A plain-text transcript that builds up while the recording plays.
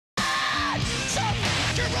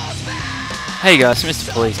Hey guys,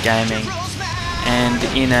 Mr. Police Gaming, and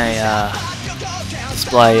in a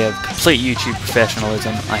display of complete YouTube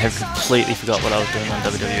professionalism, I have completely forgot what I was doing on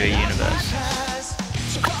WWE Universe.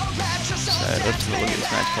 So let's have a look at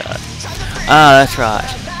this match card. That's right.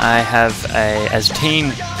 I have as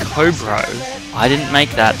Team Cobra. I didn't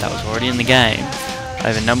make that, that was already in the game.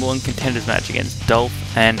 I have a #1 contenders match against Dolph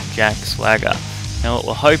and Jack Swagger. Now what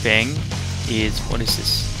we're hoping is, what is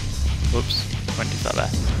this? Whoops, went too far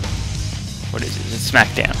back. What is it? It's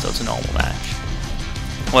SmackDown, so it's a normal match.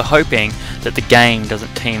 We're hoping that the game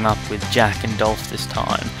doesn't team up with Jack and Dolph this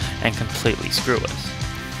time and completely screw us.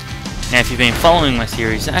 Now if you've been following my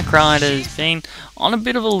series, Zack Ryder's been on a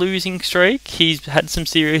bit of a losing streak. He's had some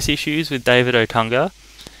serious issues with David Otunga.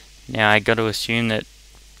 Now I got to assume that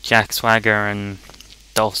Jack Swagger and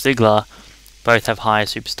Dolph Ziggler both have higher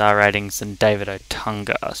superstar ratings than David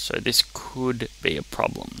Otunga, so this could be a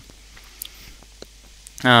problem.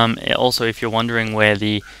 Also, if you're wondering where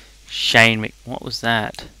the what was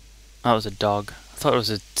that? Oh, it was a dog. I thought it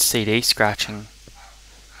was a CD scratching.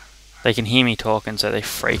 They can hear me talking, so they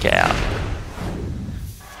freak out.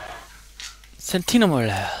 Santino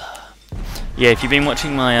Morella. Yeah, if you've been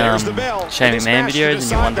watching my Shane McMahon videos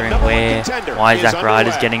and you're wondering why Zack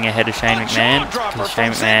Ryder's getting ahead of Shane McMahon, because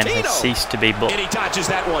Shane McMahon has ceased to be booked. So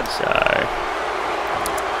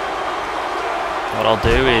what I'll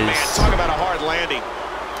do is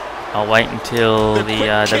I'll wait until the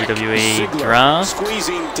WWE draft,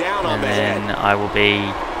 and then I will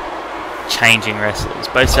be changing wrestlers,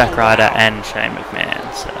 both Zack Ryder and Shane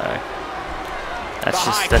McMahon. So that's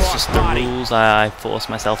just the rules I force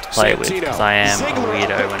myself to play with, because I am a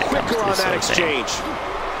weirdo when it comes to this sort of thing.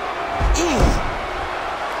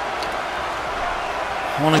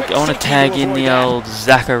 I want to tag in the old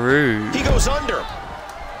Zackaroo. He goes under.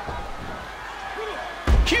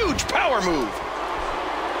 Huge power move.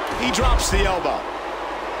 He drops the elbow.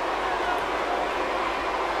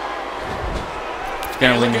 If we're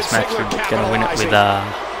going to win this match, we're going to win it with a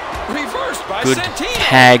good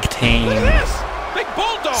tag team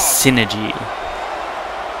synergy.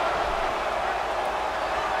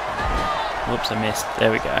 Whoops, I missed.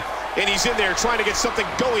 There we go. And he's in there trying to get something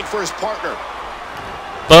going for his partner.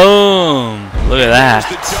 Boom! Look at that.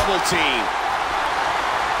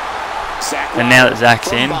 And now that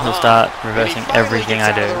Zack's in, he'll start reversing everything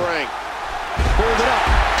I do.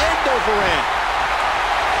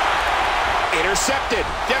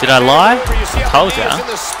 Did I lie? I told ya.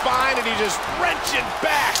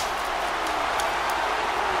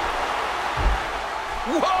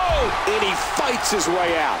 Whoa! And he fights his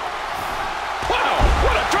way out. Wow,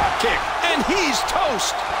 what a drop kick! And he's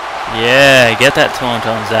toast. Yeah, get that taunt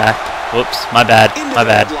on Zack. Whoops, my bad, my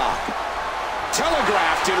bad.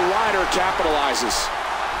 Telegraphed, and Ryder capitalizes.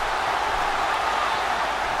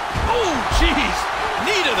 Oh, jeez.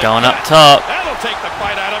 Going up top. That'll take the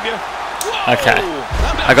fight out of you. Whoa. Okay.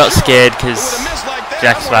 I got scared because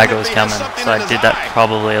Jack Swagger was coming, so I did that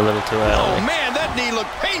probably a little too early. Oh, man, that knee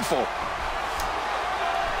looked painful.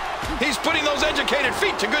 He's putting those educated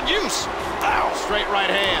feet to good use. Ow, straight right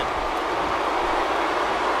hand.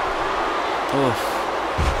 Oof.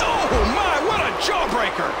 Oh, my, what a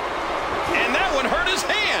jawbreaker. And that one hurt his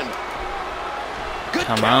hand. Good.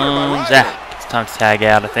 Come on, Zack. It's time to tag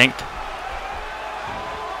out, I think.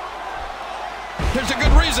 There's a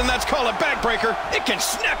good reason that's called a backbreaker. It can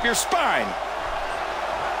snap your spine.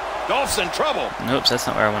 Dolph's in trouble. Oops, that's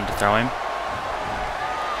not where I wanted to throw him.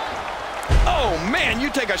 Oh, man, you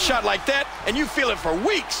take a shot like that, and you feel it for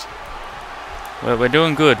weeks. We're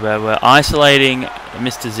doing good. We're isolating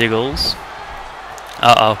Mr. Ziggles.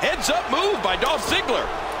 Uh-oh. Heads up move by Dolph Ziggler.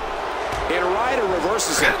 And Ryder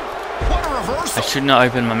reverses it. What a reversal. I should not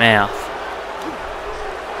open my mouth.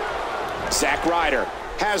 Zack Ryder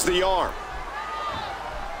has the arm.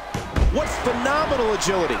 What phenomenal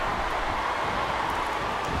agility.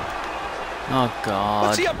 Oh, God.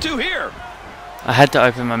 What's he up to here? I had to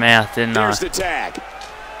open my mouth, didn't I? There's the tag.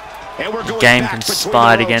 And we're going the game back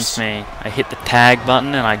conspired against me. I hit the tag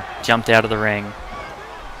button and I jumped out of the ring.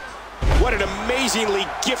 What an amazingly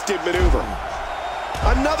gifted maneuver.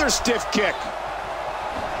 Another stiff kick.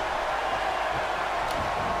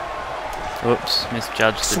 Oops,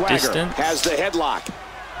 misjudged the Swagger distance. Has the headlock.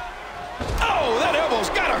 Oh, that elbow's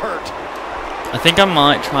gotta hurt. I think I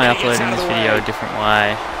might try uploading this video a different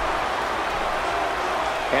way.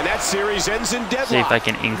 And that series ends in deadlock. See if I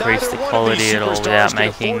can increase the quality at all without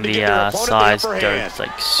making the size go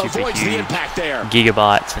like super huge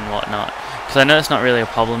gigabytes and whatnot. Because I know it's not really a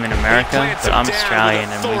problem in America, but I'm Australian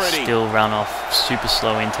and we still run off super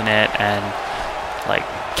slow internet and like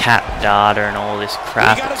cap data and all this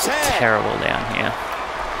crap. It's terrible down here.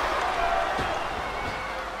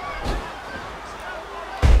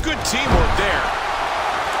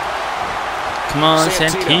 Come on,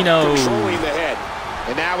 Santino. Controlling the head.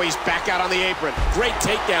 And now he's back out on the apron. Great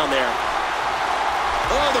takedown there.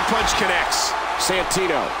 Oh, the punch connects.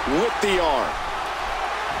 Santino with the arm.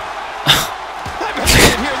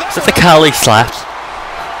 Is that the Kali slap?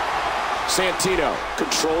 Santino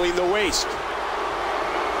controlling the waist.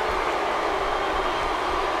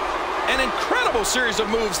 An incredible series of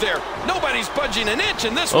moves there. Nobody's budging an inch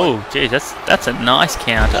in this one. Oh, geez, that's a nice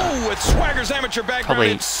counter. Oh, with Swagger's amateur background,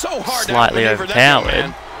 Probably it's so hard slightly to outmaneuver that young overpowered.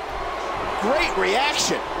 man. Great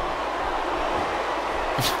reaction.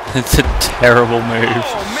 It's a terrible move.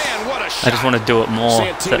 Oh man, what a shot. I just want to do it more.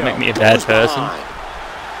 Does that make me a bad person?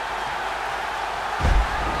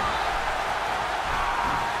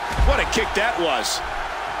 What a kick that was.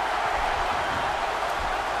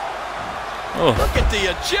 Oh, Look at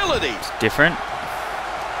the agility. it's different.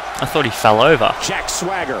 I thought he fell over. Jack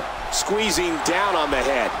Swagger squeezing down on the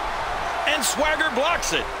head. And Swagger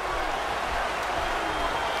blocks it.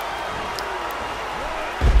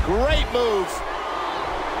 Great move.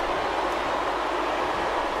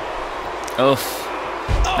 Oof.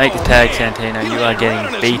 Make the tag, Santino. You are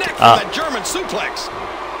getting beat up. That German suplex.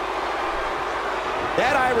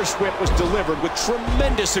 That Irish whip was delivered with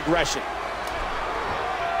tremendous aggression.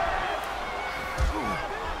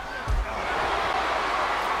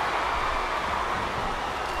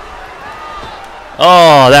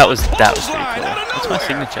 Oh, that was pretty cool. That's my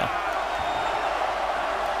signature.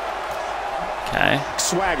 Okay.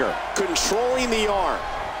 Swagger controlling the arm.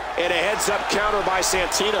 And a heads-up counter by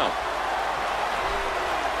Santino.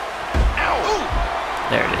 Ow!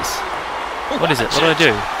 There it is. What is it? What do I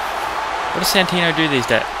do? What does Santino do these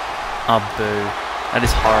days? Oh, boo. That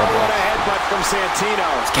is horrible. What a headbutt from Santino.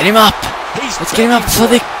 Let's get him up. Let's get him up for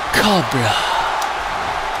the Cobra.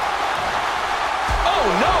 Oh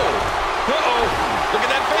no! Uh-oh! Look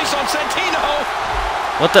at that face on Santino.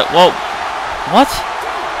 What the? Whoa. What?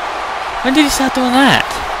 When did he start doing that?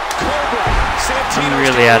 I'm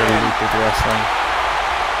really out of the loop with wrestling.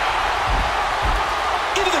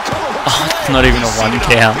 Oh, it's not even a 1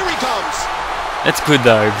 count. That's good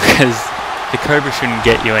though, because the Cobra shouldn't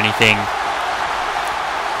get you anything.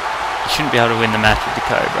 You shouldn't be able to win the match with the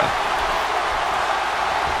Cobra.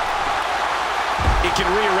 It can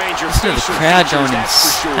rearrange your Listen to the crowd going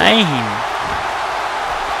insane.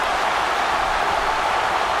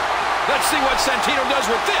 Let's see what Santino does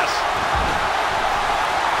with this.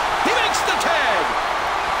 He makes the tag.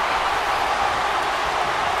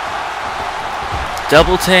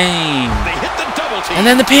 Double team. They hit the double team. And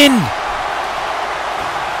then the pin.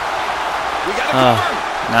 We got Oh,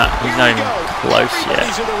 no, he's not even close yet.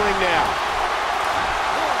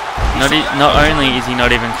 Not only is he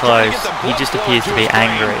not even close, he just appears to be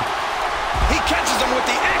angry. He catches him with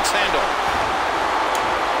the axe handle.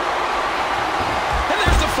 And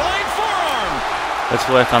there's the flying forearm. Let's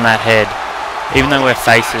work on that head. Even though we're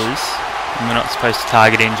faces, and we're not supposed to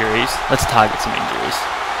target injuries, let's target some injuries.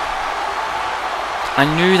 I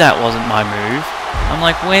knew that wasn't my move. I'm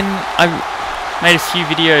like, when I made a few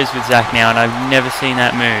videos with Zack now, and I've never seen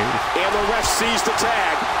that move. And the ref sees the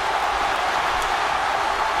tag.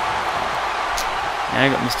 Now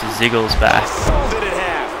I got Mr. Ziggles back. Folded in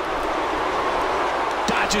half.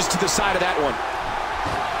 Dodges to the side of that one.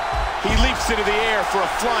 He leaps into the air for a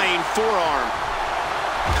flying forearm.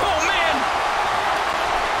 Oh, man.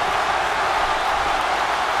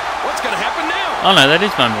 What's going to happen now? Oh no, that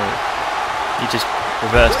is my move. He just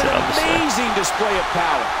reversed it, obviously. Amazing display of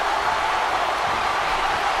power.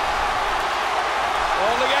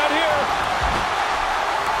 Oh, look out here.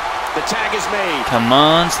 The tag is made. Come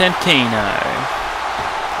on, Santino.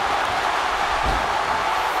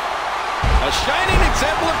 A shining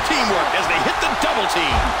example of teamwork as they hit the double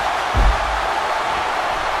team.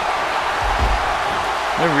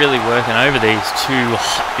 They're really working over these two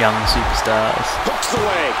hot young superstars. Hooks the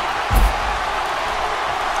leg.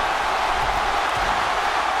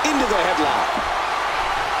 Into the headlock.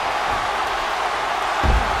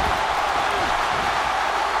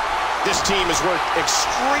 This team has worked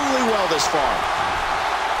extremely well this far.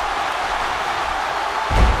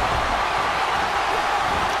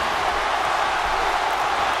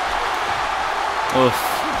 Oof.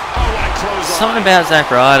 Oh, what a clothesline. Something about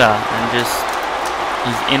Zack Ryder and just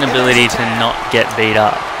his inability to not get beat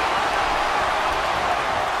up.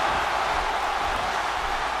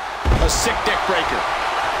 A sick neck breaker.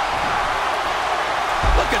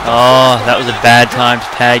 Look at Oh, that was a bad time to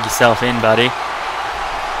tag yourself in, buddy.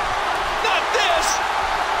 Not this.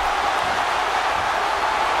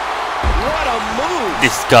 What a move.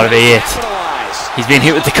 This has got to be it. Capitalize. He's been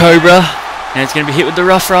hit with the Cobra, and it's going to be hit with the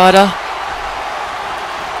Rough Rider.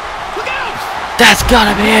 Look out. That's got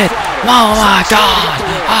to be it. Oh my god!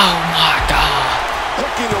 Oh my god!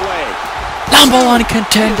 Hooking away. Number one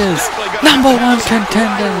contenders! Number one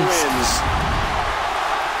contenders!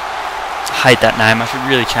 I hate that name, I should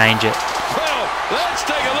really change it. Well, let's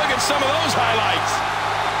take a look at some of those highlights.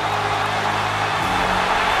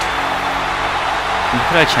 What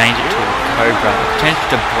could I change it to? Cobra. Change it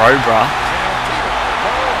to Brobra.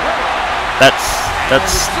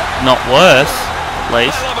 That's not worse, at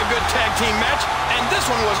least. I love a good tag team match, and this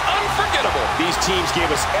one was unforgettable. These teams gave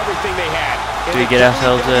us everything they had. Do we get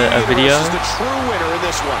ourselves a video? This is the true winner in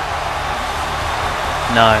this one.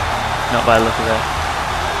 No, not by the look of it.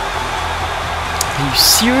 Are you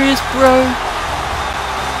serious, bro?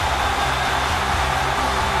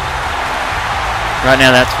 Right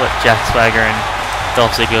now, that's what Jack Swagger and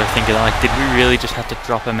Dolph Ziggler are thinking. Like, did we really just have to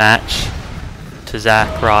drop a match to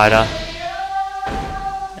Zack Ryder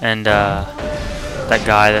and that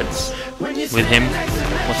guy that's with him?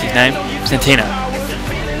 What's his name? Santino.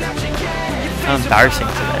 How embarrassing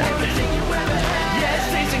for them.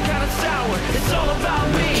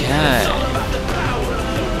 Okay.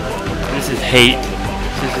 This is Heat.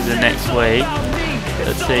 This is the next week.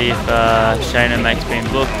 Let's see if Shayna makes being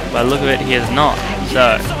booked. By the look of it, he has not.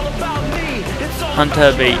 So,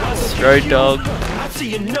 Hunter beats Road Dogg.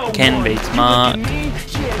 Ken beats Mark.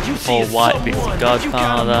 Paul White beats the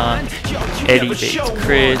Godfather. Eddie beats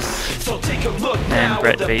Chris. And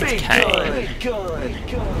Brett beats Kane.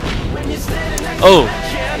 Oh!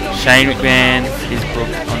 Shane McMahon is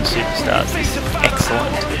booked on Superstars. This is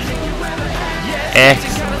excellent.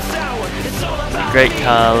 Excellent. Great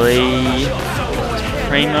Khali.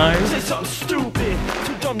 Primo.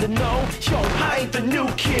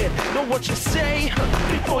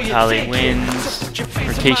 Khali wins.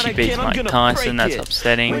 Rikishi beats Mike Tyson. That's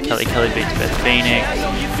upsetting. Kelly beats Beth Phoenix.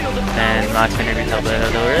 And Mark Henry beats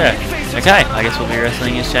Alberto Del Rio. Okay, I guess we'll be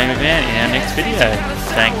wrestling as Shane McMahon in our next video.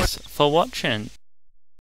 Thanks for watching.